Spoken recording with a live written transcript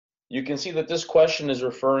you can see that this question is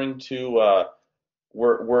referring to,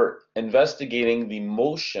 we're investigating the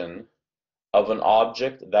motion of an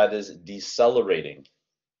object that is decelerating.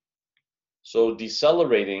 So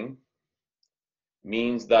decelerating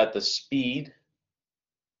means that the speed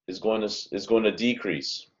is going to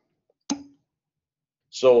decrease.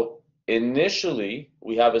 So initially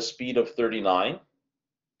we have a speed of 39,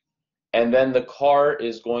 and then the car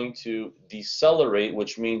is going to decelerate,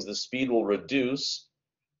 which means the speed will reduce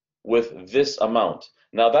with this amount.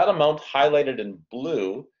 Now that amount highlighted in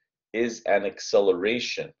blue is an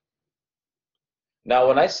acceleration. Now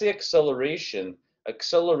when I say acceleration,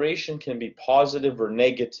 acceleration can be positive or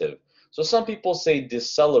negative. So some people say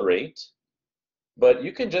decelerate, but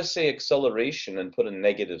you can just say acceleration and put a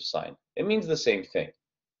negative sign. It means the same thing.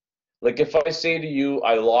 Like if I say to you,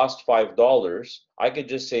 I lost $5, I could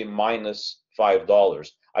just say minus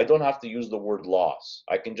 $5. I don't have to use the word loss.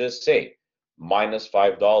 I can just say minus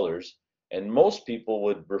 $5, and most people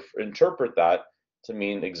would interpret that to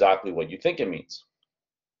mean exactly what you think it means.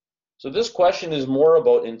 So this question is more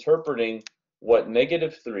about interpreting what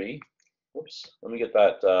 -3, whoops, let me get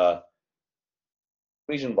that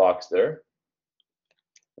equation box there.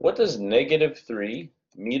 What does -3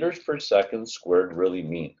 meters per second squared really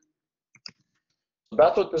mean?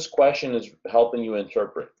 That's what this question is helping you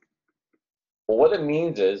interpret. Well, what it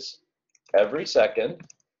means is every second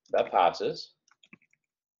that passes,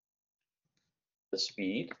 the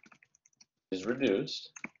speed is reduced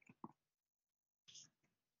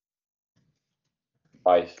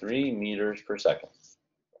by 3 meters per second.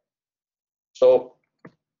 So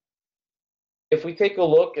if we take a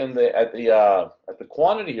look at the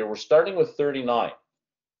quantity here, we're starting with 39.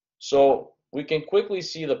 So we can quickly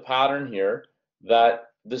see the pattern here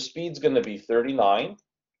that the speed's going to be 39,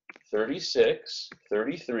 36,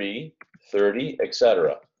 33, 30,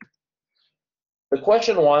 etc. The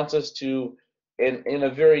question wants us to, in a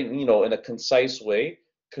very, in a concise way,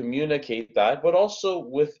 communicate that, but also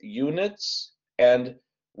with units and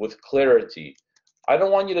with clarity. I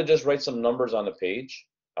don't want you to just write some numbers on a page.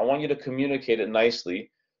 I want you to communicate it nicely.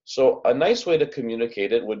 So a nice way to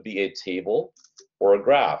communicate it would be a table or a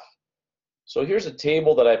graph. So here's a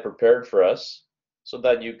table that I prepared for us so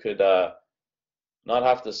that you could not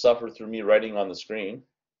have to suffer through me writing on the screen.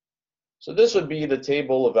 So this would be the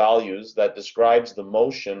table of values that describes the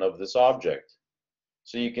motion of this object.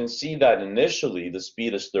 So you can see that initially the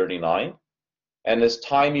speed is 39, and as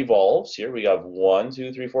time evolves, here we have 1,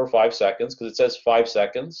 2, 3, 4, 5 seconds, because it says 5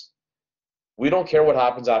 seconds. We don't care what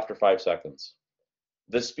happens after 5 seconds.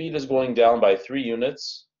 The speed is going down by 3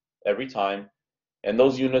 units every time, and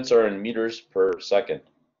those units are in meters per second.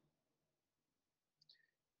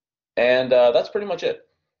 And that's pretty much it.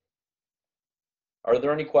 Are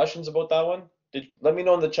there any questions about that one? Let me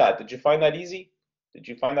know in the chat. Did you find that easy? Did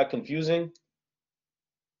you find that confusing?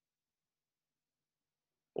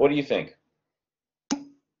 What do you think?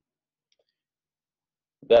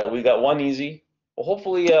 That we got one easy. Well,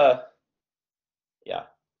 hopefully, yeah,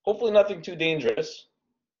 hopefully nothing too dangerous.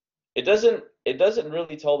 It doesn't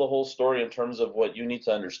really tell the whole story in terms of what you need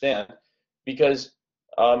to understand, because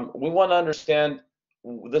we want to understand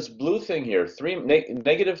this blue thing here,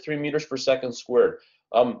 -3 meters per second squared.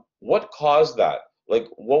 What caused that? Like,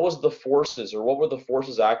 what was the forces, or what were the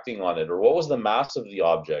forces acting on it, or what was the mass of the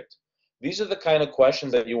object? These are the kind of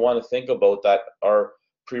questions that you want to think about that are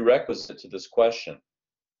prerequisite to this question.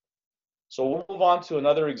 So we'll move on to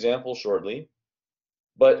another example shortly.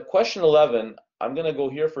 But question 11, I'm going to go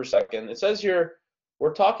here for a second. It says here,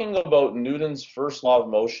 we're talking about Newton's first law of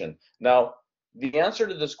motion. Now, the answer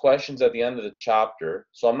to this question is at the end of the chapter,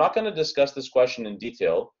 so I'm not going to discuss this question in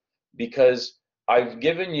detail because I've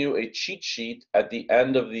given you a cheat sheet at the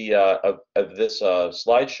end of the of this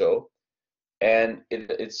slideshow, and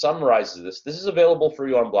it summarizes this. This is available for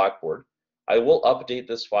you on Blackboard. I will update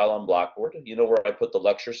this file on Blackboard. You know where I put the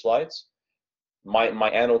lecture slides, my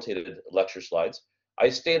annotated lecture slides. I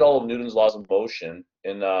state all of Newton's laws of motion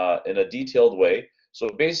in a detailed way. So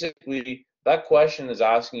basically, that question is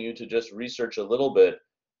asking you to just research a little bit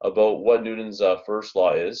about what Newton's first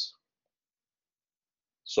law is.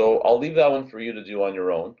 So I'll leave that one for you to do on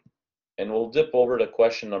your own, and we'll dip over to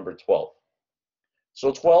question number 12.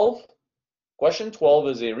 So question 12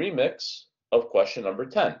 is a remix of question number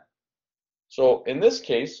 10. So in this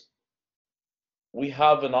case, we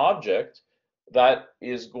have an object that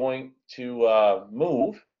is going to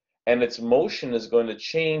move, and its motion is going to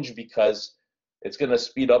change because it's going to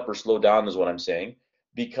speed up or slow down, is what I'm saying,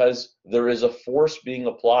 because there is a force being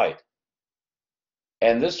applied.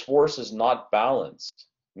 And this force is not balanced,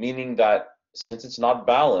 meaning that since it's not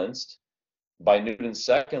balanced, by Newton's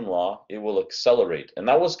second law, it will accelerate. And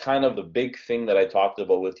that was kind of the big thing that I talked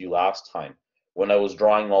about with you last time when I was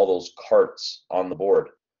drawing all those carts on the board.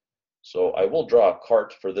 So I will draw a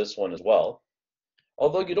cart for this one as well,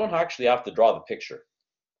 although you don't actually have to draw the picture.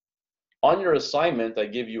 On your assignment, I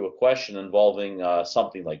give you a question involving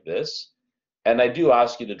something like this, and I do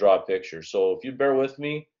ask you to draw a picture. So if you bear with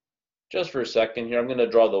me just for a second here, I'm going to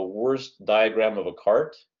draw the worst diagram of a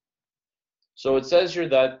cart. So it says here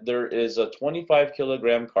that there is a 25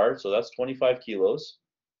 kilogram cart, so that's 25 kilos.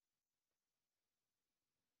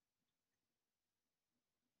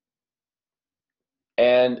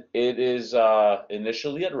 And it is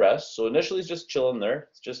initially at rest. So initially it's just chilling there,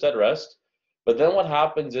 it's just at rest. But then what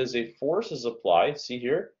happens is a force is applied, see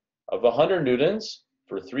here, of 100 newtons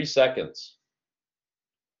for 3 seconds.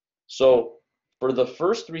 So for the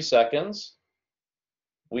first 3 seconds,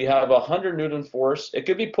 we have a 100 Newton force. It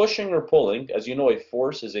could be pushing or pulling. As you know, a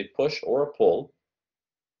force is a push or a pull.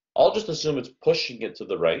 I'll just assume it's pushing it to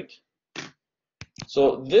the right.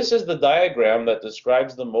 So this is the diagram that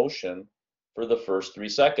describes the motion for the first 3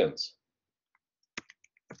 seconds.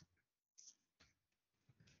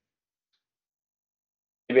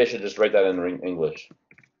 Maybe I should just write that in English.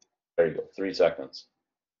 There you go, 3 seconds.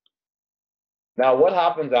 Now what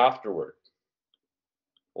happens afterward?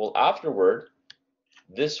 Well, afterward,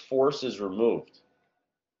 this force is removed.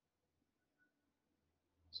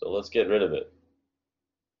 So let's get rid of it.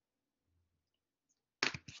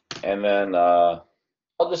 And then I'll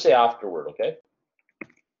just say afterward, okay?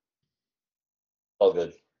 All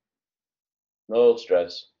good. No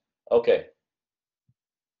stress. Okay.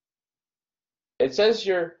 It says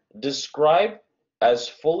here, describe as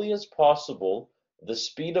fully as possible the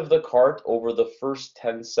speed of the cart over the first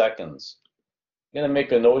 10 seconds. I'm going to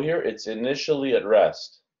make a note here. It's initially at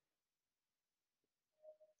rest.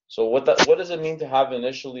 So what does it mean to have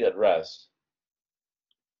initially at rest?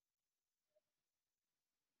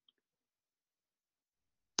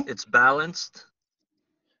 It's balanced.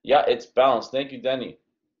 Yeah, it's balanced. Thank you, Denny.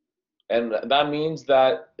 And that means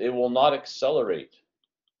that it will not accelerate.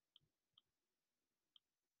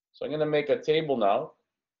 So I'm going to make a table now.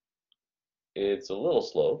 It's a little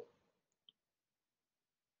slow.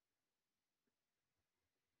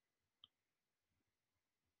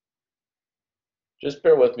 Just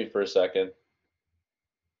bear with me for a second.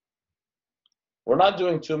 We're not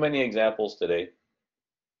doing too many examples today,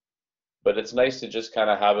 but it's nice to just kind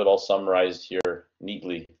of have it all summarized here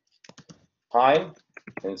neatly. Time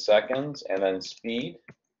in seconds, and then speed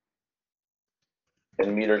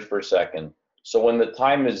in meters per second. So when the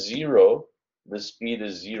time is 0, the speed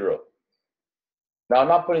is 0. Now I'm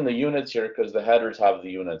not putting the units here because the headers have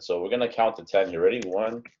the units. So we're going to count to 10. You ready?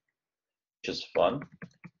 1, which is fun.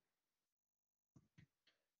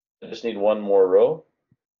 I just need one more row.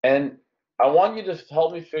 And I want you to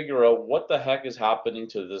help me figure out what the heck is happening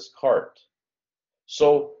to this cart.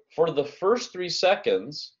 So for the first 3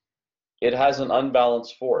 seconds, it has an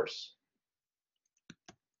unbalanced force.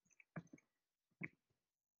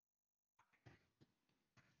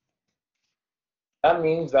 That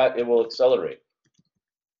means that it will accelerate.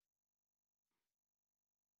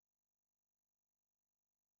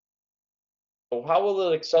 So how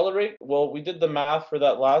will it accelerate? Well, we did the math for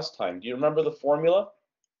that last time. Do you remember the formula?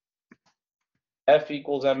 F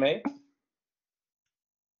equals ma.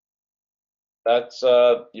 That's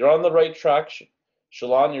you're on the right track,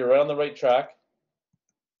 Shalon. You're right on the right track.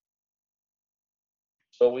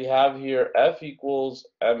 So we have here F equals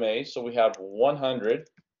ma. So we have 100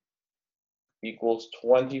 equals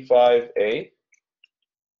 25a.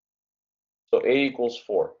 So a equals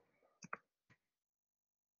 4.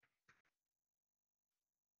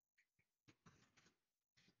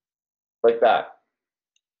 Like that.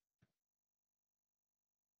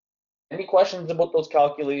 Any questions about those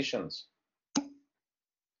calculations?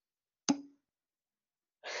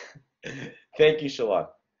 Thank you, Shalon.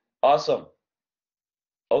 Awesome.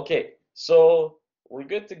 Okay, so we're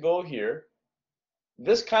good to go here.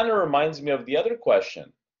 This kind of reminds me of the other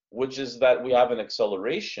question, which is that we have an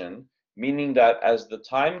acceleration, meaning that as the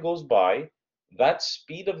time goes by, that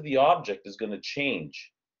speed of the object is going to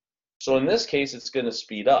change. So in this case, it's going to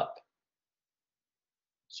speed up.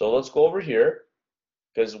 So let's go over here,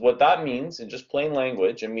 because what that means, in just plain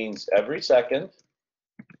language, it means every second,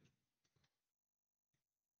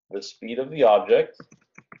 the speed of the object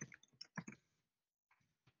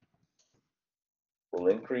will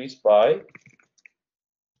increase by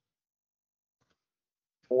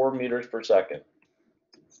 4 meters per second.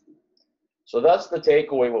 So that's the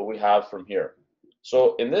takeaway what we have from here.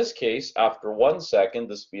 So in this case, after 1 second,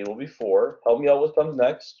 the speed will be 4. Help me out what comes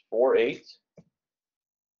next. 4, 8,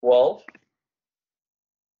 12,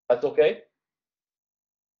 That's okay?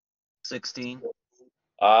 16.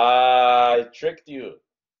 I tricked you.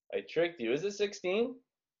 I tricked you. Is it 16?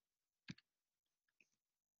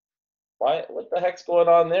 Why? What the heck's going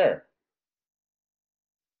on there?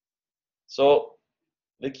 So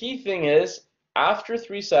the key thing is, after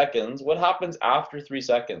 3 seconds, what happens after 3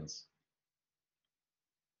 seconds?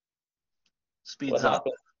 What Speeds up.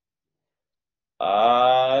 happens?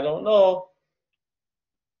 I don't know.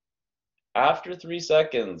 After 3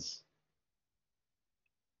 seconds,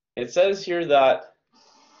 it says here that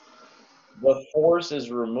the force is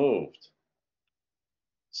removed.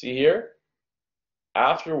 See here?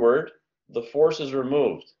 Afterward, the force is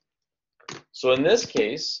removed. So in this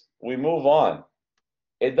case, we move on.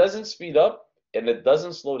 It doesn't speed up and it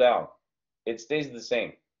doesn't slow down. It stays the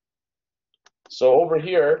same. So over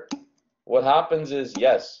here, what happens is,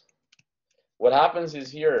 yes, what happens is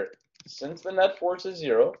here, since the net force is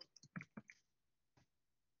 0,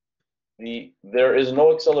 there is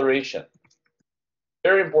no acceleration.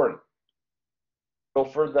 Very important. So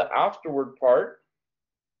for the afterward part,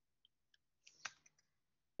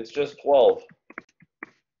 it's just 12.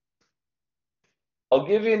 I'll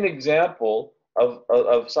give you an example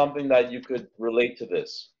of something that you could relate to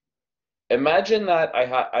this. Imagine that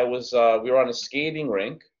we were on a skating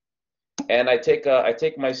rink, and I take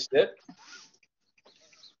my stick.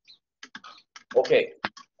 Okay,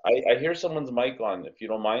 I hear someone's mic on, if you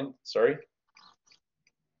don't mind. Sorry.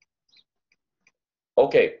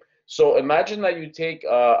 Okay, so imagine that you take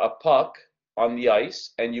a puck on the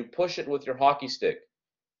ice and you push it with your hockey stick.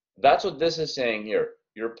 That's what this is saying here.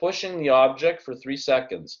 You're pushing the object for 3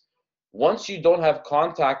 seconds. Once you don't have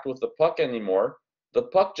contact with the puck anymore, the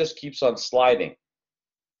puck just keeps on sliding.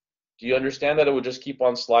 Do you understand that it would just keep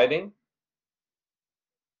on sliding?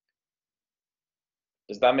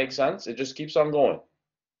 Does that make sense? It just keeps on going.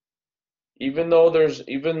 Even though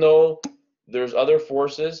there's other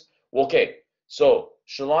forces. Okay, so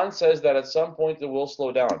Shalon says that at some point it will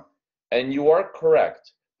slow down. And you are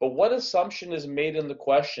correct. But what assumption is made in the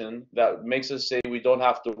question that makes us say we don't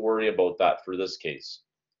have to worry about that for this case?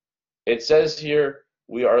 It says here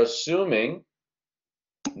we are assuming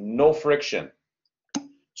no friction.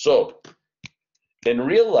 So in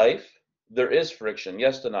real life, there is friction.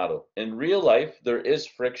 Yes, Donato. In real life, there is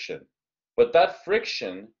friction. But that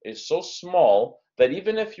friction is so small that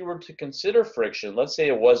even if you were to consider friction, let's say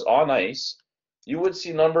it was on ice, you would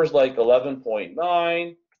see numbers like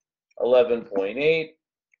 11.9, 11.8.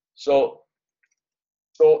 So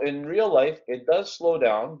in real life, it does slow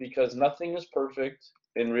down because nothing is perfect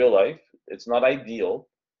in real life. It's not ideal.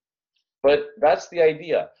 But that's the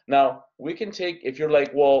idea. Now, we can take, if you're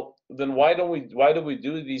like, well, then why do we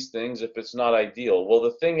do these things if it's not ideal? Well,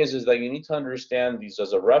 the thing is that you need to understand these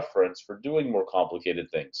as a reference for doing more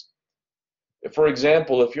complicated things. For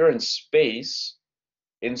example, if you're in space,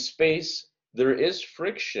 there is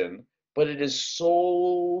friction, but it is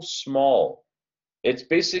so small. It's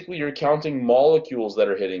basically you're counting molecules that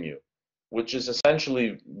are hitting you, which is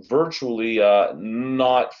essentially virtually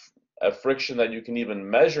not a friction that you can even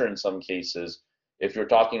measure in some cases if you're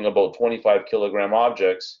talking about 25-kilogram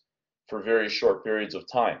objects for very short periods of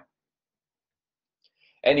time.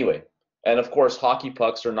 Anyway, and of course, hockey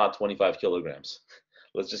pucks are not 25 kilograms.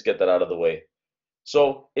 Let's just get that out of the way.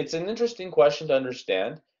 So it's an interesting question to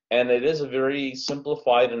understand, and it is a very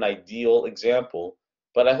simplified and ideal example,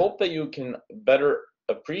 but I hope that you can better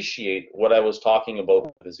appreciate what I was talking about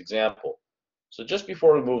with this example. So just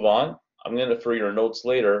before we move on, I'm going to, for your notes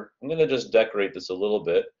later, I'm going to just decorate this a little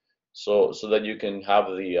bit so that you can have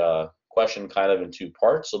the question kind of in two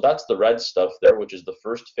parts. So that's the red stuff there, which is the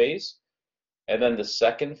first phase. And then the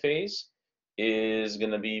second phase is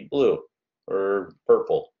going to be blue or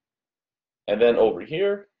purple. And then over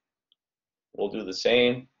here, we'll do the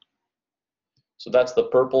same. So that's the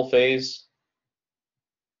purple phase.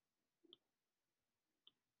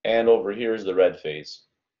 And over here is the red phase.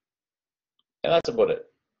 And that's about it.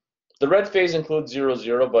 The red phase includes 0,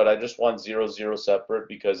 0, but I just want 0, 0 separate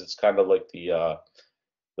because it's kind of like the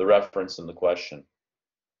reference in the question.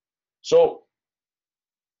 So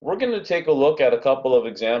we're going to take a look at a couple of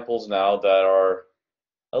examples now that are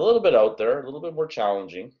a little bit out there, a little bit more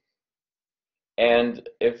challenging. And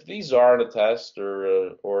if these aren't a test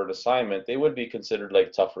or an assignment, they would be considered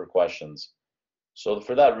like tougher questions. So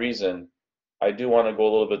for that reason, I do want to go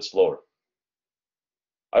a little bit slower.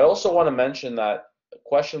 I also want to mention that a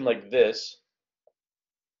question like this,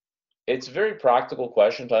 it's a very practical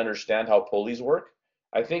question to understand how pulleys work.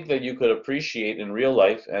 I think that you could appreciate in real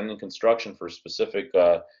life and in construction for specific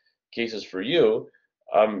cases for you,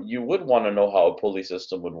 you would want to know how a pulley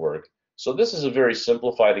system would work. So this is a very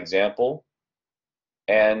simplified example.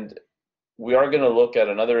 And we are going to look at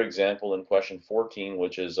another example in question 14,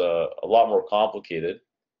 which is a lot more complicated.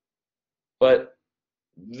 But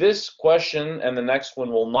this question and the next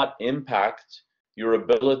one will not impact your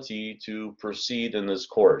ability to proceed in this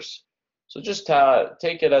course. So just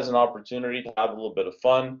take it as an opportunity to have a little bit of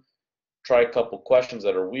fun, try a couple questions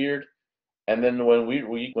that are weird, and then when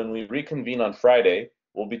we reconvene on Friday,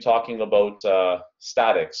 we'll be talking about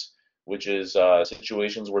statics, which is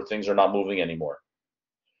situations where things are not moving anymore.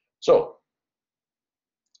 So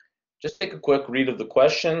just take a quick read of the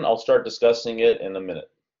question. I'll start discussing it in a minute.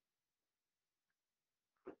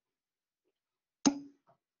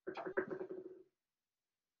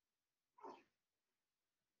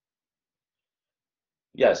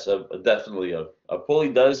 Yes, definitely. A pulley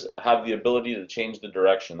does have the ability to change the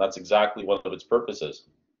direction. That's exactly one of its purposes.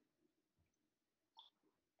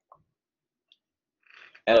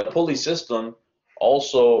 And a pulley system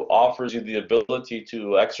also offers you the ability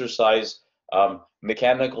to exercise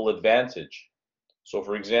mechanical advantage. So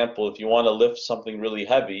for example, if you want to lift something really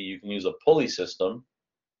heavy, you can use a pulley system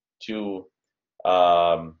to,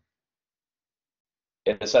 in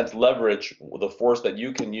a sense, leverage the force that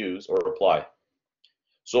you can use or apply.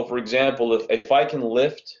 So for example, if I can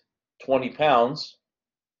lift 20 pounds,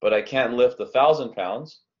 but I can't lift 1,000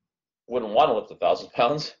 pounds, wouldn't want to lift 1,000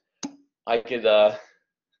 pounds, I could,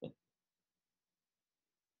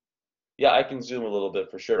 yeah, I can zoom a little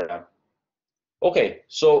bit for sure now. Okay,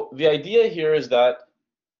 so the idea here is that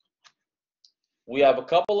we have a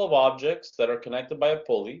couple of objects that are connected by a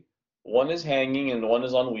pulley. One is hanging and one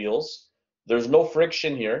is on wheels. There's no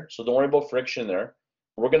friction here, so don't worry about friction there.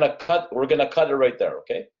 We're gonna cut it right there,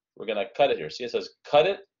 okay? We're gonna cut it here. See, it says cut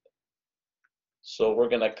it. So we're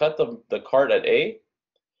gonna cut the cart at A,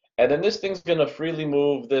 and then this thing's gonna freely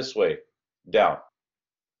move this way, down.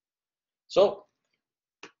 So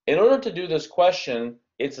in order to do this question,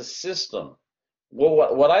 it's a system.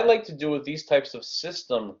 Well, what I like to do with these types of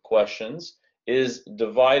system questions is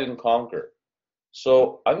divide and conquer.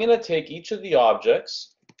 So I'm going to take each of the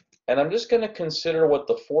objects, and I'm just going to consider what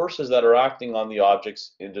the forces that are acting on the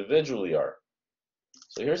objects individually are.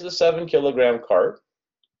 So here's the 7-kilogram cart.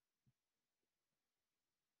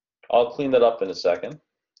 I'll clean that up in a second.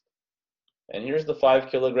 And here's the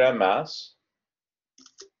 5-kilogram mass,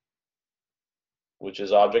 which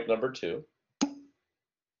is object number 2.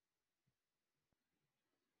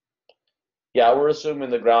 Yeah, we're assuming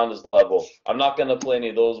the ground is level. I'm not going to play any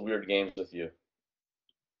of those weird games with you.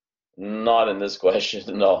 Not in this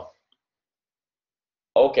question, no.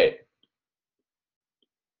 Okay.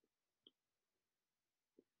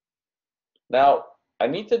 Now, I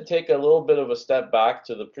need to take a little bit of a step back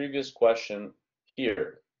to the previous question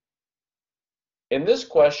here. In this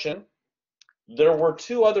question, there were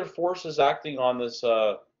 2 other forces acting on this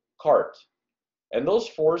cart. And those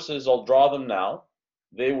forces, I'll draw them now.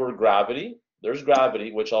 They were gravity. There's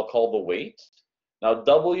gravity, which I'll call the weight. Now,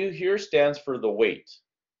 W here stands for the weight.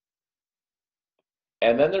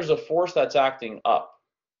 And then there's a force that's acting up.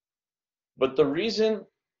 But the reason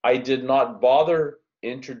I did not bother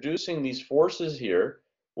introducing these forces here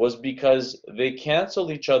was because they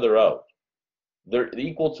cancel each other out. They're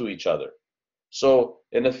equal to each other. So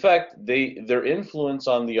in effect, their influence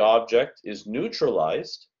on the object is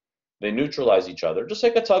neutralized. They neutralize each other, just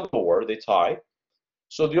like a tug of war, they tie.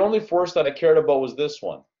 So the only force that I cared about was this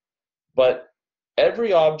one. But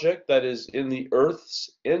every object that is in the Earth's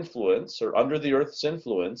influence or under the Earth's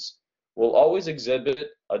influence will always exhibit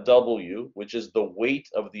a W, which is the weight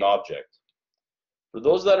of the object. For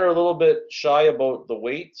those that are a little bit shy about the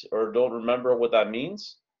weight or don't remember what that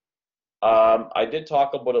means, I did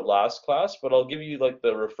talk about it last class, but I'll give you like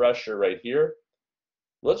the refresher right here.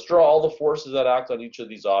 Let's draw all the forces that act on each of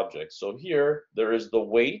these objects. So here, there is the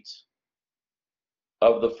weight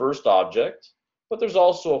of the first object, but there's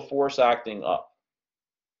also a force acting up,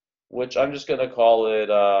 which I'm just going to call it,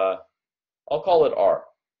 I'll call it R,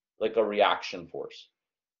 like a reaction force.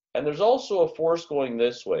 And there's also a force going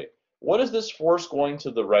this way. What is this force going to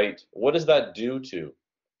the right? What does that do to?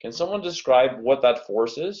 Can someone describe what that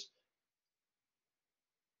force is?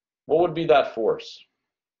 What would be that force?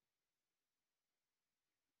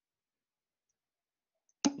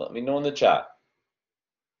 Let me know in the chat.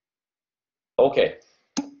 Okay.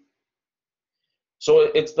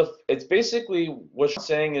 So it's basically what I'm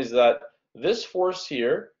saying is that this force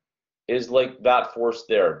here is like that force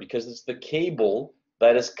there because it's the cable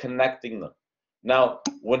that is connecting them. Now,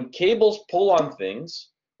 when cables pull on things,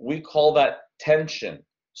 we call that tension.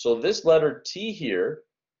 So this letter T here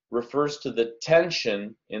refers to the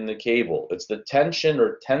tension in the cable. It's the tension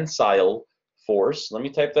or tensile force. Let me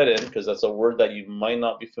type that in because that's a word that you might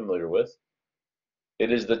not be familiar with.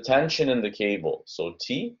 It is the tension in the cable. So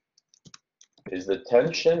T is the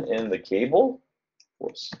tension in the cable.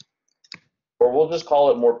 Whoops. Or we'll just call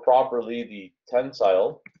it more properly the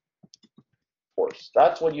tensile force.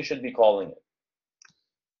 That's what you should be calling it.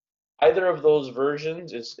 Either of those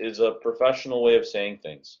versions is a professional way of saying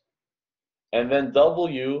things. And then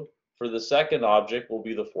W for the second object will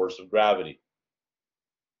be the force of gravity.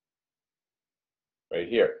 Right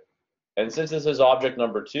here. And since this is object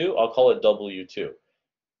number 2, I'll call it W2.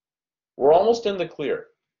 We're almost in the clear.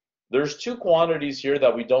 There's two quantities here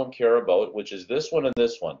that we don't care about, which is this one and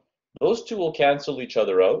this one. Those two will cancel each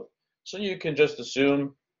other out. So you can just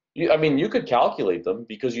assume, I mean, you could calculate them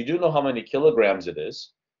because you do know how many kilograms it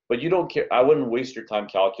is, but you don't care. I wouldn't waste your time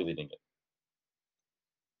calculating it.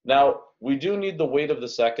 Now, we do need the weight of the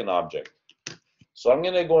second object. So I'm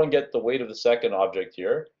going to go and get the weight of the second object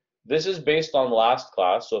here. This is based on last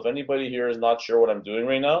class, so if anybody here is not sure what I'm doing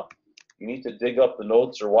right now, you need to dig up the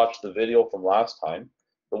notes or watch the video from last time.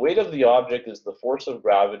 The weight of the object is the force of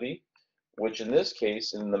gravity, which in this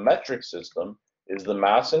case, in the metric system, is the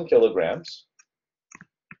mass in kilograms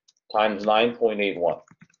times 9.81.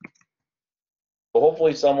 So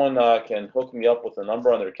hopefully someone can hook me up with a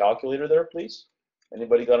number on their calculator there, please.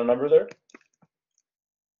 Anybody got a number there?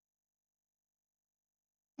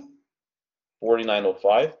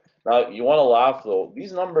 4905. Now, you want to laugh, though.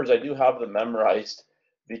 These numbers, I do have them memorized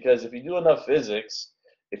because if you do enough physics,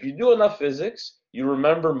 you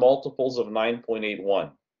remember multiples of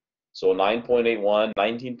 9.81. So 9.81,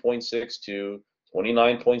 19.62,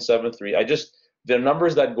 29.73. They're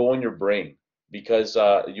numbers that go in your brain because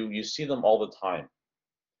you see them all the time.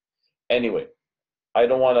 Anyway, I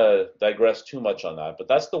don't want to digress too much on that, but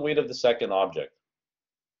that's the weight of the second object.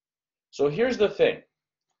 So here's the thing.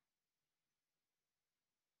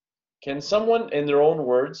 Can someone, in their own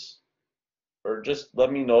words, or just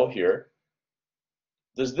let me know here,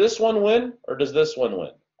 does this one win or does this one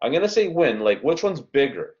win? I'm going to say win, like which one's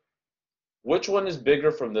bigger? Which one is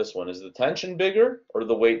bigger from this one? Is the tension bigger or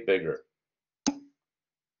the weight bigger?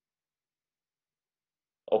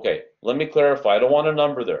 Okay, let me clarify. I don't want a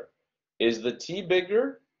number there. Is the T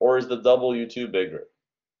bigger or is the W2 bigger?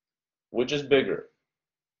 Which is bigger?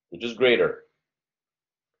 Which is greater?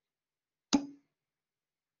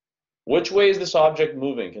 Which way is this object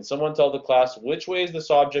moving? Can someone tell the class which way is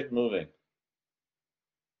this object moving?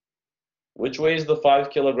 Which way is the 5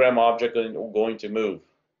 kilogram object going to move?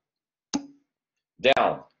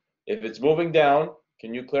 Down. If it's moving down,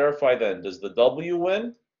 can you clarify then? Does the W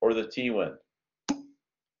win or the T win?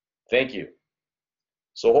 Thank you.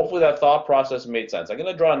 So hopefully that thought process made sense. I'm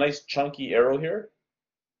going to draw a nice chunky arrow here,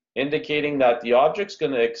 indicating that the object's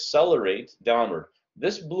going to accelerate downward.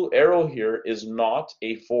 This blue arrow here is not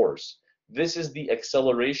a force. This is the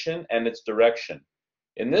acceleration and its direction.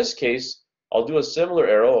 In this case, I'll do a similar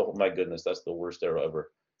arrow. Oh my goodness, that's the worst arrow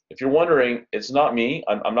ever. If you're wondering, it's not me.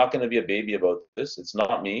 I'm not going to be a baby about this. It's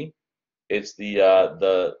not me. It's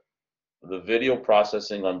the video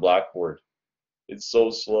processing on Blackboard. It's so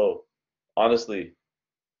slow. Honestly,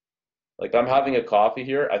 like I'm having a coffee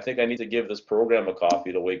here. I think I need to give this program a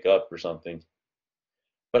coffee to wake up or something.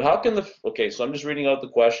 But how can okay, so I'm just reading out the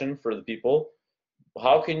question for the people.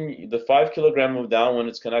 How can the 5 kilogram move down when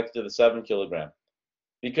it's connected to the 7 kilogram?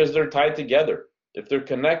 Because they're tied together. If they're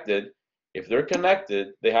connected,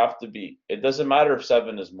 they have to be. It doesn't matter if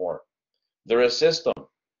 7 is more. They're a system.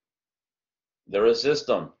 They're a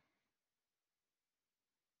system.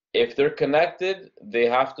 If they're connected, they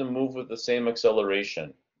have to move with the same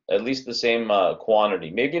acceleration, at least the same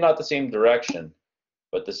quantity. Maybe not the same direction,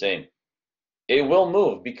 but the same. It will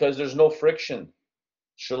move because there's no friction.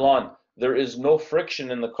 Shalon, there is no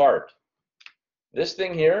friction in the cart. This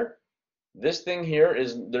thing here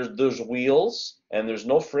is there's wheels and there's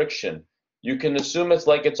no friction. You can assume it's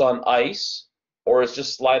like it's on ice or it's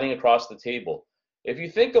just sliding across the table. If you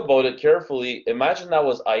think about it carefully, imagine that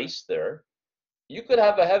was ice there. You could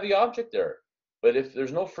have a heavy object there. But if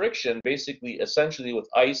there's no friction, basically, essentially with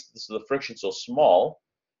ice, the friction so small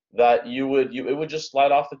that it would just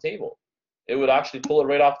slide off the table. It would actually pull it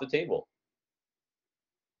right off the table.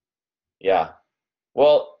 Yeah.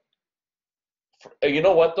 Well, you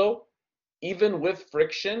know what though? Even with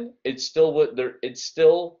friction, it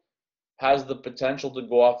still has the potential to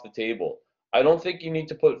go off the table. I don't think you need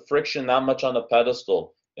to put friction that much on a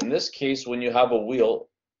pedestal. In this case, when you have a wheel,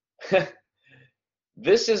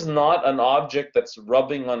 this is not an object that's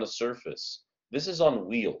rubbing on a surface. This is on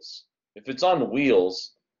wheels. If it's on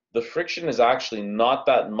wheels, the friction is actually not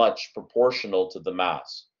that much proportional to the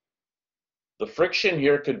mass. The friction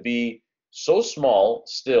here could be so small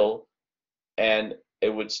still, and it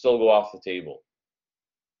would still go off the table.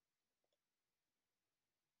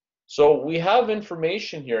 So we have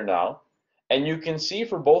information here now, and you can see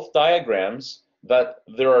for both diagrams that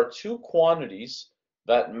there are two quantities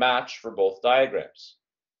that match for both diagrams.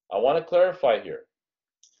 I want to clarify here.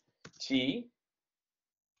 T,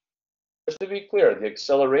 just to be clear, the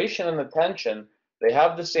acceleration and the tension, they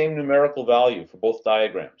have the same numerical value for both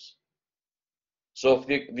diagrams. So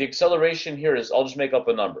if the acceleration here is, I'll just make up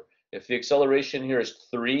a number. If the acceleration here is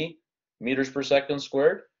 3 meters per second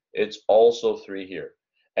squared, it's also 3 here.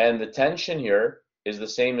 And the tension here is the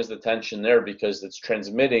same as the tension there because it's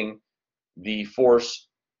transmitting the force,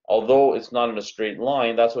 although it's not in a straight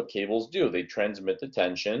line. That's what cables do. They transmit the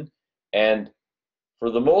tension, and for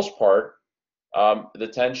the most part, the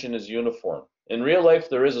tension is uniform. In real life,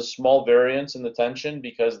 there is a small variance in the tension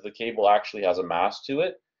because the cable actually has a mass to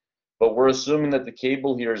it, but we're assuming that the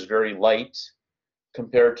cable here is very light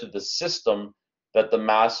compared to the system that the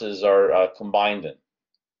masses are combined in.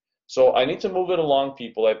 So I need to move it along,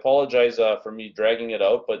 people. I apologize for me dragging it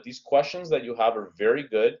out, but these questions that you have are very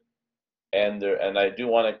good, and I do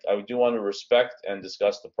want to respect and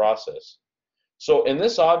discuss the process. So in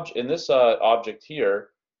this object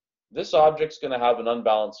here, this object's going to have an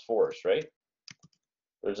unbalanced force, right?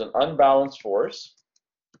 There's an unbalanced force,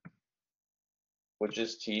 which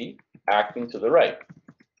is T, acting to the right.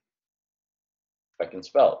 I can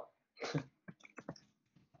spell it.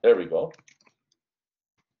 There we go.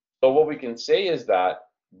 So what we can say is that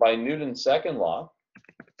by Newton's second law,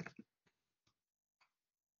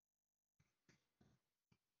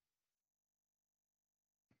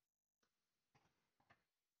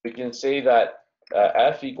 we can say that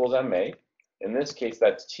F equals ma. In this case,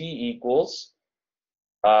 that's T equals,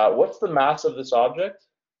 what's the mass of this object?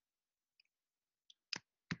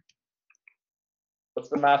 What's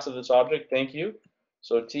the mass of this object? Thank you.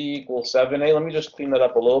 So T equals 7a. Let me just clean that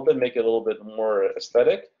up a little bit, make it a little bit more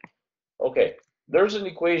aesthetic. Okay, there's an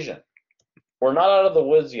equation. We're not out of the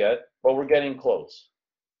woods yet, but we're getting close.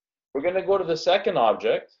 We're going to go to the second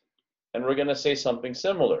object, and we're going to say something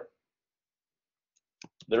similar.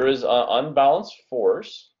 There is an unbalanced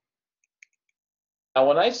force. Now,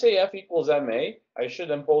 when I say F equals ma, I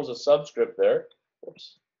should impose a subscript there.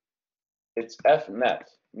 Oops. It's F net,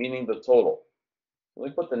 meaning the total. Let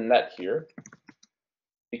me put the net here,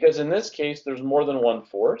 because in this case, there's more than one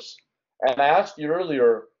force. And I asked you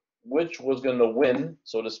earlier which was going to win,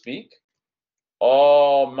 so to speak.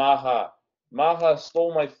 Oh, Maha. Maha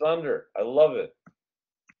stole my thunder. I love it.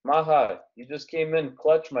 Maha, you just came in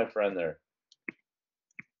clutch, my friend there.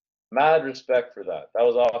 Mad respect for that. That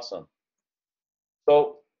was awesome.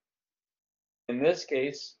 So in this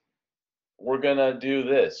case, we're going to do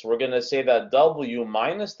this. We're going to say that W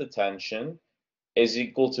minus the tension is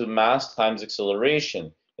equal to mass times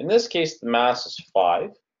acceleration. In this case, the mass is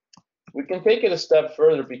 5. We can take it a step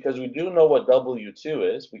further because we do know what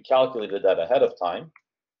W2 is. We calculated that ahead of time.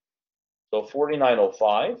 So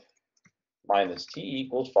 4905 minus T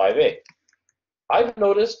equals 5a. I've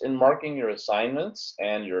noticed in marking your assignments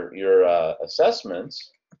and your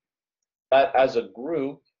assessments that as a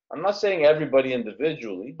group, I'm not saying everybody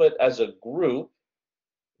individually, but as a group,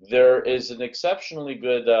 there is an exceptionally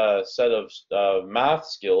good set of math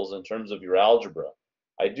skills in terms of your algebra.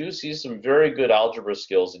 I do see some very good algebra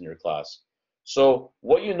skills in your class. So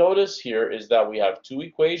what you notice here is that we have two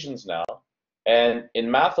equations now, and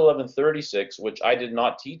in Math 1136, which I did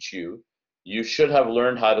not teach you, you should have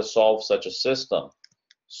learned how to solve such a system.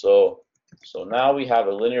 So now we have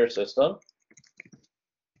a linear system.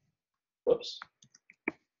 Whoops.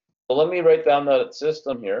 So let me write down that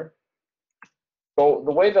system here. So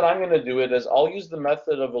the way that I'm going to do it is I'll use the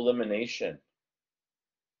method of elimination.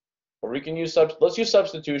 Or we can use, let's use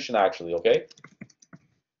substitution actually, okay?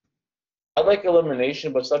 I like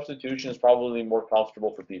elimination, but substitution is probably more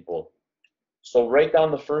comfortable for people. So write down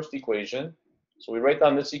the first equation. So we write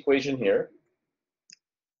down this equation here.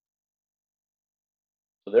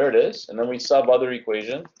 So there it is. And then we sub other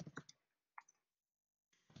equation.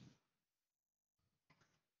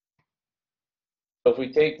 So if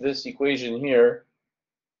we take this equation here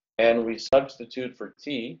and we substitute for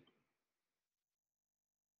t,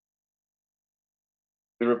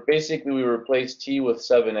 we replace t with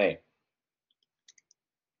 7a.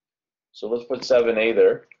 So let's put 7a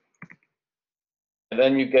there. And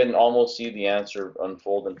then you can almost see the answer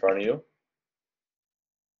unfold in front of you.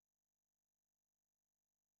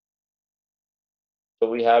 So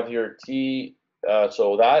we have here t,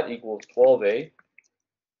 so that equals 12a.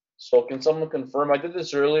 So can someone confirm? I did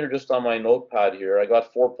this earlier just on my notepad here. I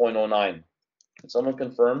got 4.09. Can someone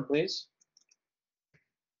confirm, please?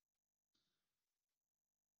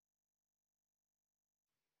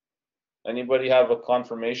 Anybody have a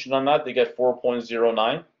confirmation on that? They get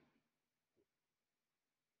 4.09?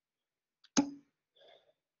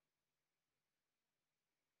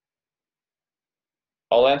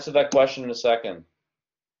 I'll answer that question in a second.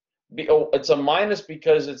 It's a minus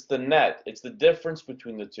because it's the net. It's the difference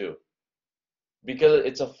between the two. Because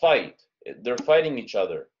it's a fight. They're fighting each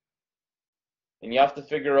other. And you have to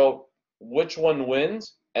figure out which one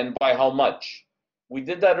wins and by how much. We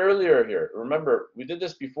did that earlier here. Remember, we did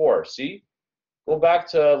this before. See? Go back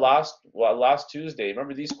to last Tuesday.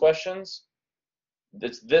 Remember these questions?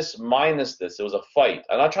 It's this minus this. It was a fight.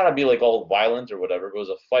 I'm not trying to be like all violent or whatever. It was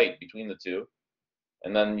a fight between the two.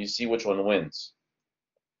 And then you see which one wins.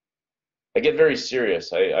 I get very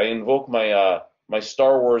serious. I invoke my my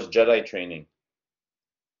Star Wars Jedi training.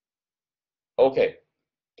 Okay.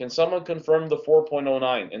 Can someone confirm the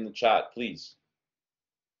 4.09 in the chat, please?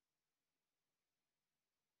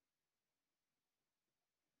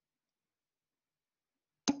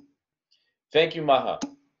 Thank you, Maha.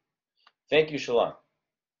 Thank you, Shalan.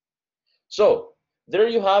 So, there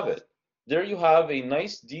you have it. There you have a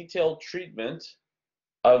nice detailed treatment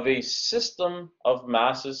of a system of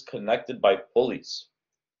masses connected by pulleys.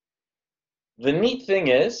 The neat thing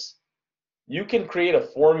is, you can create a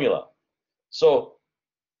formula. So,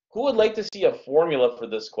 who would like to see a formula for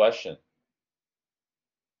this question?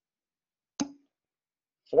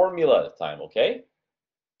 Formula time, okay?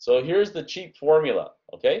 So here's the cheap formula,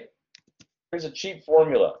 okay? Here's a cheap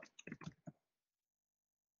formula.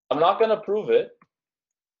 I'm not going to prove it.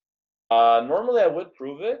 Normally I would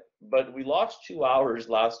prove it, but we lost 2 hours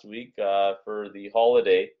last week for the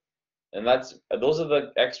holiday, and those are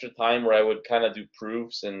the extra time where I would kind of do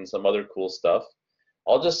proofs and some other cool stuff.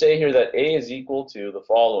 I'll just say here that A is equal to the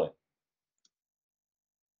following.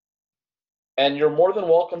 And you're more than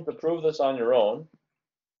welcome to prove this on your own.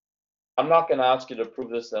 I'm not going to ask you to prove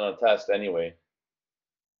this in a test anyway.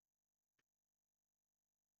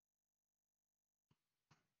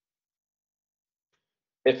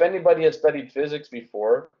 If anybody has studied physics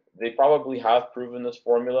before, they probably have proven this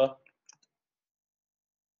formula.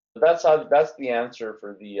 But that's the answer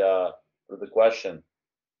for the question.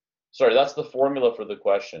 Sorry, that's the formula for the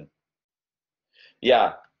question.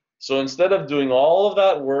 Yeah. So instead of doing all of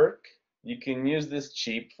that work, you can use this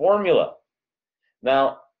cheap formula.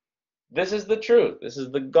 Now, this is the truth. This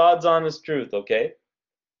is the God's honest truth, okay?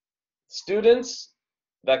 Students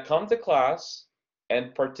that come to class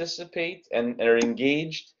and participate and are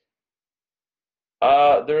engaged,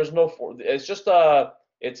 there's no, it's just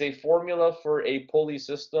it's a formula for a pulley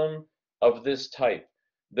system of this type.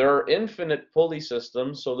 There are infinite pulley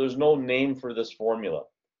systems, so there's no name for this formula.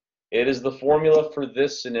 It is the formula for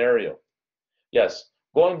this scenario. Yes,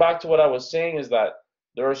 going back to what I was saying is that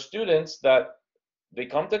there are students that they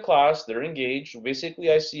come to class, they're engaged. Basically,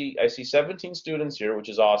 I see 17 students here, which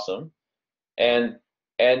is awesome. And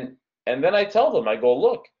and then I tell them, I go,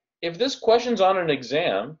 look, if this question's on an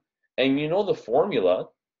exam and you know the formula,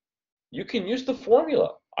 you can use the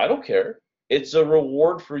formula. I don't care. It's a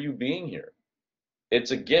reward for you being here.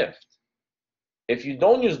 It's a gift. If you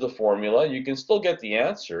don't use the formula, you can still get the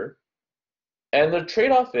answer. And the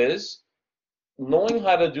trade-off is knowing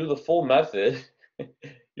how to do the full method.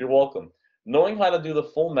 You're welcome. Knowing how to do the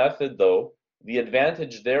full method, though, the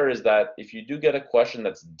advantage there is that if you do get a question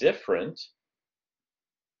that's different,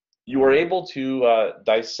 you are able to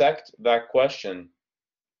dissect that question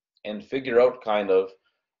and figure out kind of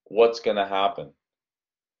what's going to happen.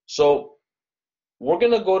 So we're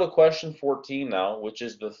going to go to question 14 now, which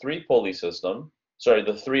is the three pulley system, sorry,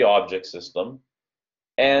 the three object system.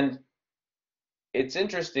 And it's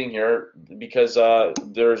interesting here because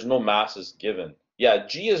there's no masses given. Yeah,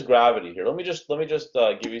 G is gravity here. Let me just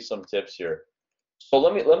give you some tips here. So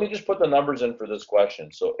let me just put the numbers in for this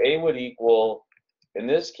question. So A would equal, in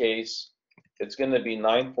this case, it's going to be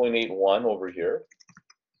 9.81 over here.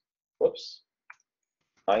 Whoops,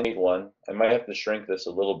 981. I might have to shrink this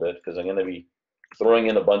a little bit because I'm going to be throwing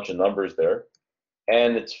in a bunch of numbers there.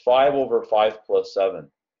 And it's 5 over 5 plus 7.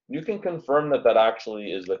 You can confirm that that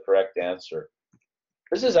actually is the correct answer.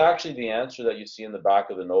 This is actually the answer that you see in the back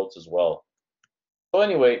of the notes as well. So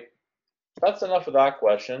anyway, that's enough of that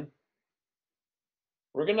question.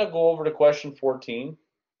 We're going to go over to question 14.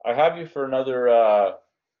 I have you for another, I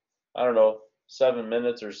don't know, 7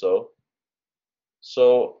 minutes or so.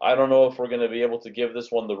 So I don't know if we're going to be able to give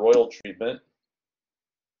this one the royal treatment.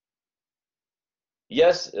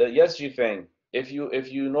 Yes, yes, Yifeng. If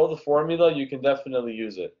you know the formula, you can definitely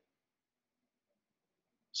use it.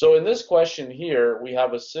 So in this question here, we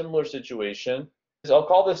have a similar situation. I'll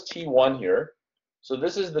call this T1 here. So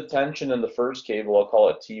this is the tension in the first cable. I'll call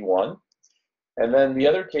it T1. And then the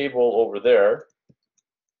other cable over there,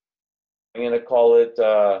 I'm going to call it,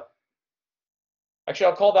 actually,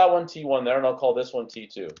 I'll call that one T1 there, and I'll call this one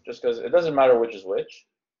T2, just because it doesn't matter which is which.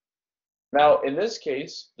 Now, in this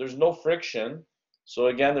case, there's no friction. So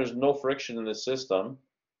again, there's no friction in the system.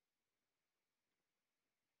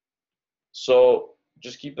 So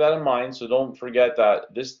just keep that in mind. So don't forget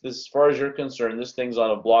that this as far as you're concerned, this thing's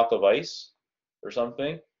on a block of ice or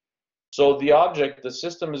something. So the object, the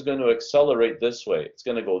system is going to accelerate this way. It's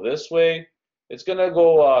going to go this way. It's going to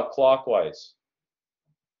go clockwise.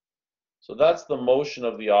 So that's the motion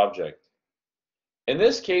of the object. In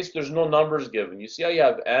this case, there's no numbers given. You see how you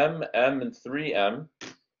have m, m, and 3m.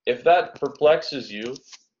 If that perplexes you,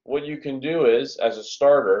 what you can do is, as a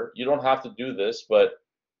starter, you don't have to do this, but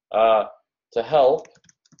to help,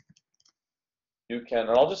 you can,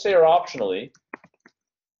 and I'll just say, or optionally,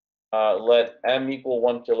 let m equal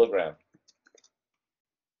 1 kilogram.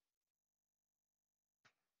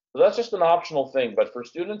 So that's just an optional thing, but for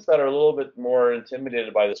students that are a little bit more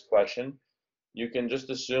intimidated by this question, you can just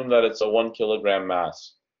assume that it's a 1 kilogram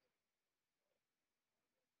mass.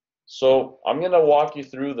 So I'm going to walk you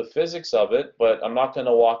through the physics of it, but I'm not going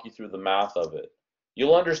to walk you through the math of it.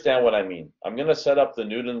 You'll understand what I mean. I'm going to set up the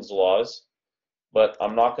Newton's laws, but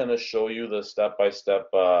I'm not going to show you the step-by-step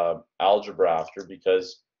algebra after,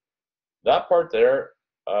 because that part there,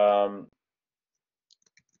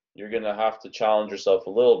 you're going to have to challenge yourself a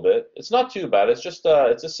little bit. It's not too bad. It's just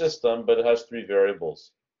it's a system, but it has 3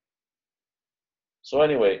 variables. So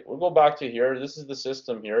anyway, we'll go back to here. This is the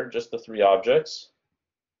system here, just the 3 objects.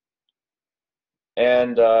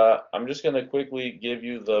 And I'm just going to quickly give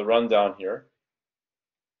you the rundown here.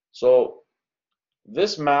 So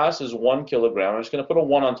this mass is 1 kilogram. I'm just going to put a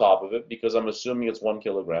 1 on top of it because I'm assuming it's 1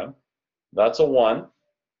 kilogram. That's a 1,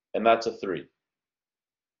 and that's a 3.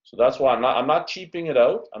 So that's why I'm not cheaping it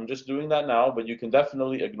out. I'm just doing that now, but you can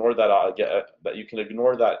definitely ignore that. You can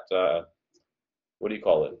ignore that. What do you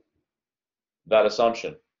call it? That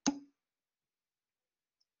assumption.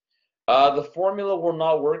 The formula will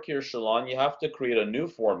not work here, Shalon. You have to create a new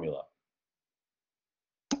formula.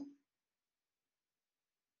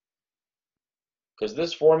 Because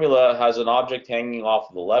this formula has an object hanging off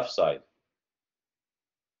of the left side.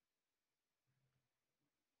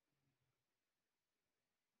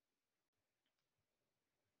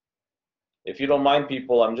 If you don't mind,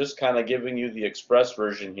 people, I'm just kind of giving you the express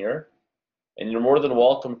version here, and you're more than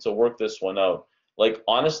welcome to work this one out. Like,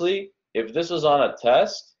 honestly, if this was on a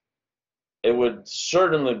test, it would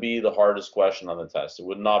certainly be the hardest question on the test. It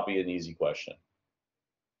would not be an easy question.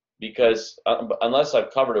 Because unless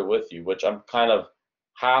I've covered it with you, which I'm kind of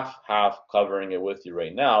half covering it with you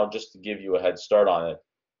right now, just to give you a head start on it.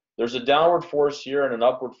 There's a downward force here and an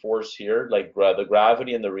upward force here, like the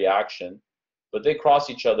gravity and the reaction, but they cross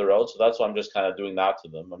each other out, so that's why I'm just kind of doing that to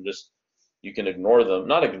them. You can ignore them,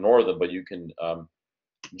 not ignore them, but you can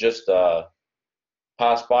just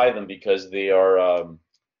pass by them because they are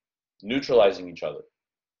neutralizing each other.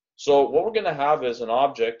 So what we're going to have is an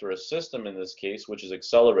object, or a system in this case, which is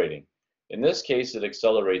accelerating. In this case, it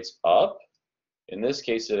accelerates up. In this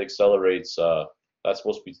case, it accelerates, that's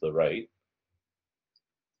supposed to be to the right.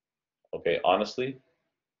 Okay, honestly.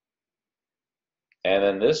 And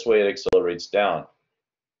then this way, it accelerates down.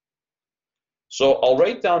 So I'll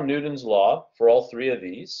write down Newton's law for all 3 of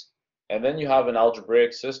these, and then you have an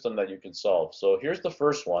algebraic system that you can solve. So here's the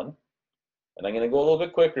first one, and I'm going to go a little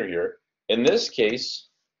bit quicker here. In this case,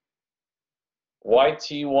 why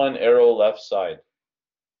T1 arrow left side?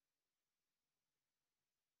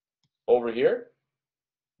 Over here?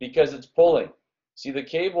 Because it's pulling. See the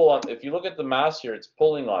cable, if you look at the mass here, it's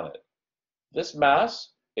pulling on it. This mass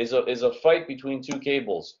is a fight between 2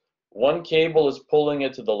 cables. One cable is pulling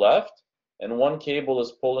it to the left, and one cable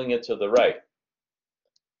is pulling it to the right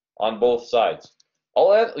on both sides.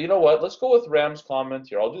 I'll add, you know what, let's go with Ram's comment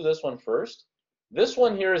here. I'll do this one first. This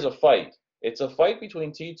one here is a fight. It's a fight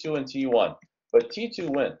between T2 and T1, but T2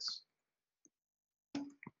 wins.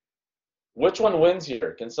 Which one wins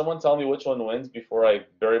here? Can someone tell me which one wins before I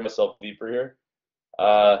bury myself deeper here?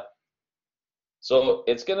 So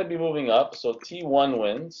it's going to be moving up, so T1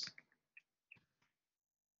 wins.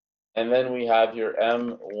 And then we have here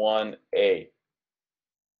M1A.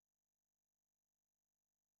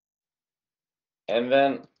 And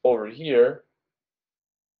then over here,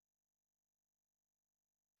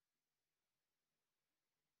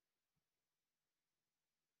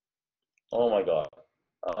 oh my God.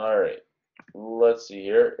 All right, let's see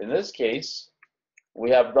here. In this case, we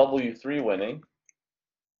have W3 winning.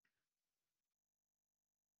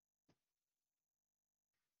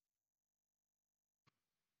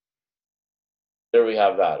 There we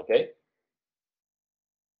have that, okay?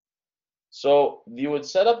 So you would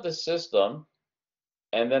set up the system,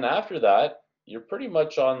 and then after that, you're pretty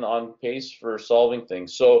much on pace for solving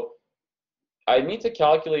things. So I need to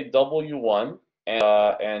calculate W1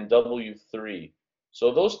 and W3.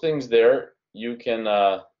 So those things there, you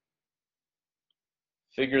can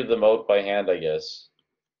figure them out by hand, I guess.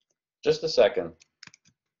 Just a second.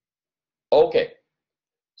 Okay,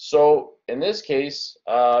 so in this case,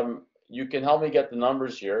 you can help me get the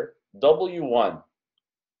numbers here. W1,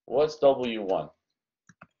 what's W1?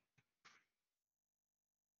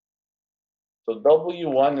 So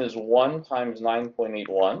W1 is 1 times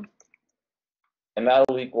 9.81, and that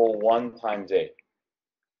will equal 1 times A.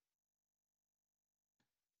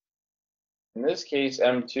 In this case,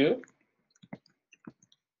 M2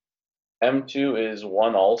 is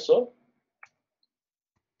 1 also.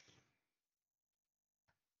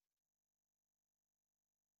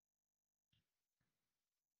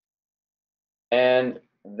 And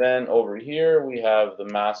then over here, we have the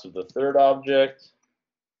mass of the third object,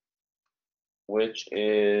 which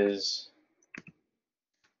is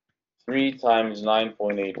 3 times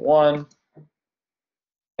 9.81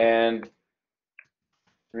 and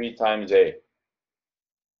 3 times A.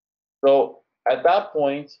 So at that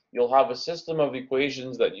point, you'll have a system of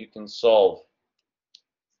equations that you can solve.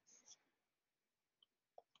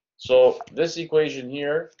 So this equation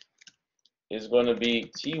here is going to be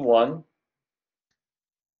T1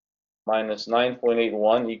 minus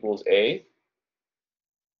 9.81 equals A.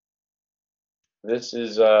 This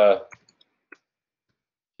is T2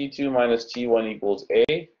 minus T1 equals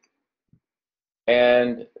A.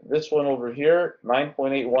 And this one over here,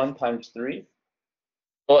 9.81 times 3.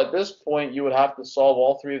 So at this point, you would have to solve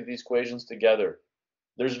all three of these equations together.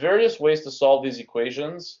 There's various ways to solve these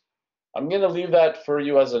equations. I'm going to leave that for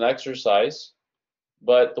you as an exercise.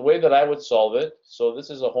 But the way that I would solve it, so this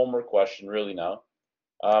is a homework question really now.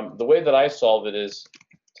 The way that I solve it is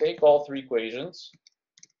take all three equations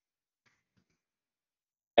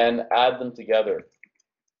and add them together.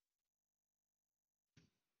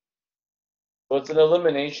 So it's an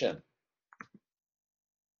elimination.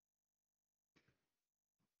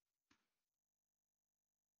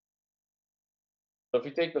 So if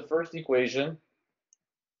you take the first equation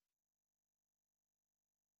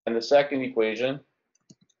and the second equation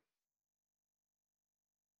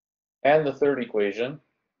and the third equation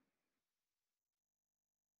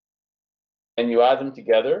and you add them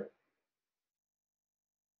together,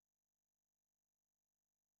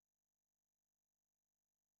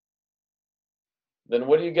 then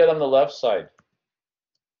what do you get on the left side?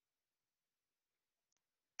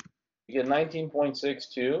 You get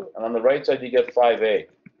 19.62, and on the right side you get 5A.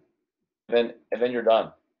 And then you're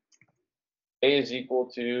done. A is equal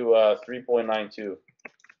to 3.92.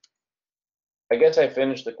 I guess I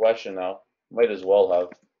finished the question now. Might as well have.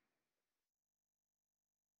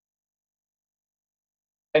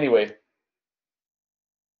 Anyway,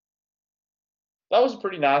 that was a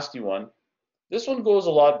pretty nasty one. This one goes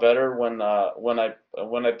a lot better when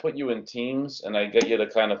I put you in teams and I get you to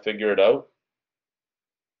kind of figure it out.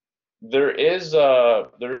 There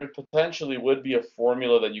potentially would be a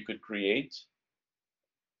formula that you could create.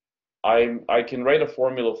 I can write a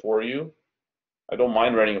formula for you. I don't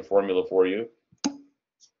mind writing a formula for you.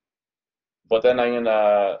 But then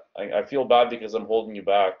I feel bad because I'm holding you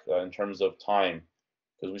back in terms of time,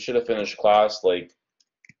 because we should have finished class like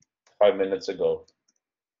 5 minutes ago.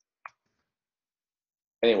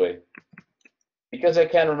 Anyway, because I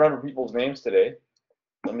can't remember people's names today,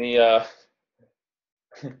 let me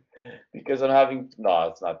because I'm having, no,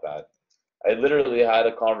 it's not that. I literally had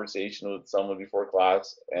a conversation with someone before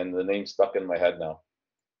class, and the name stuck in my head now.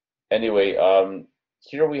 Anyway,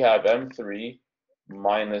 here we have M3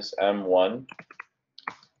 minus M1,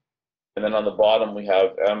 and then on the bottom we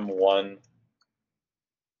have M1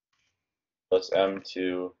 plus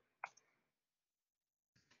M2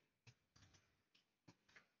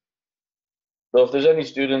 So if there's any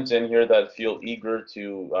students in here that feel eager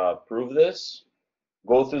to prove this,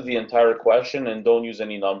 go through the entire question and don't use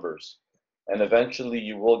any numbers. And eventually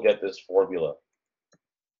you will get this formula.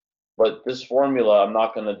 But this formula, I'm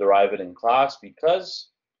not going to derive it in class because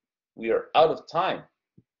we are out of time.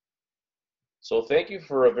 So thank you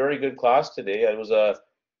for a very good class today. It was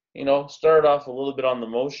started off a little bit on the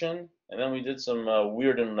motion, and then we did some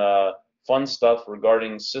weird and fun stuff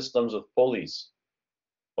regarding systems of pulleys.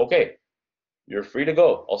 Okay, you're free to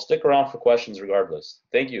go. I'll stick around for questions regardless.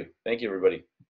 Thank you. Thank you, everybody.